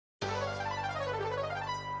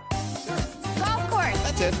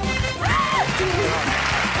it.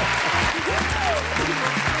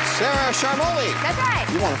 Sarah Sharmoli. That's right.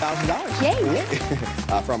 You won $1,000. Yay.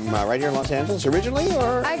 From right here in Los Angeles originally,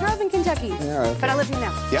 or? I grew up in Kentucky, Yeah, but I live here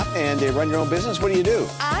now. Yep, and you run your own business. What do you do?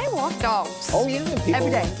 I walk dogs. Oh, yeah. People,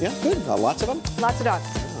 Every day. Yeah, good. Lots of them? Lots of dogs.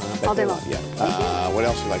 All day long. Yeah. What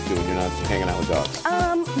else do you like to do when you're not hanging out with dogs?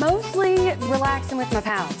 Mostly relaxing with my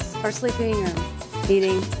pals, or sleeping, or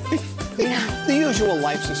eating. Yeah. The usual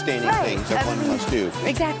life-sustaining Right. things that one must do.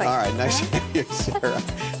 Exactly. All right, nice to have you, Sarah.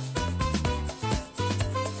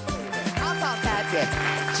 I'll solve that. Yeah.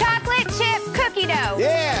 Chocolate chip cookie dough.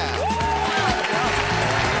 Yeah.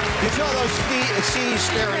 You saw those C's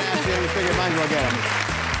staring at you and you figured, might as well get them.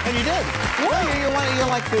 And you did. Yeah. You're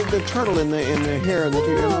like the turtle in the hair that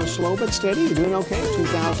you're slow but steady. You're doing okay.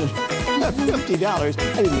 $2,050. I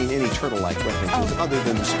didn't mean any turtle-like references other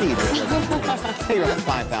than the speed. Hey, you're at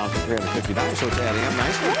 $5,350, so it's adding up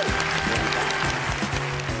nicely.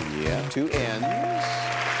 Yeah, 2 N's.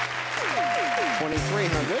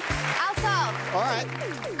 2,300. I'll solve. All right.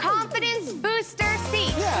 Confidence booster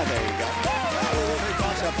seat. Yeah, there you go.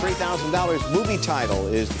 Toss up $3,000. Movie title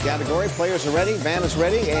is the category. Players are ready. Van is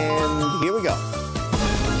ready. And here we go.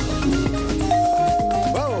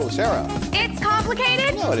 Whoa, Sarah. It's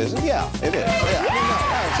complicated. No, it isn't. Yeah, it is. Yeah.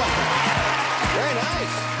 Very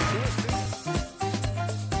nice.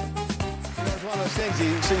 It's one of those things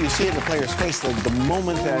you see in the player's face the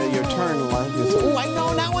moment your turn. Oh, I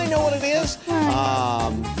know. Now I know what it is.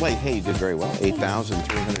 Wait, hey, you did very well.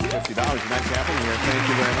 $8,350. Nice happening here. Thank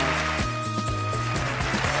you very much.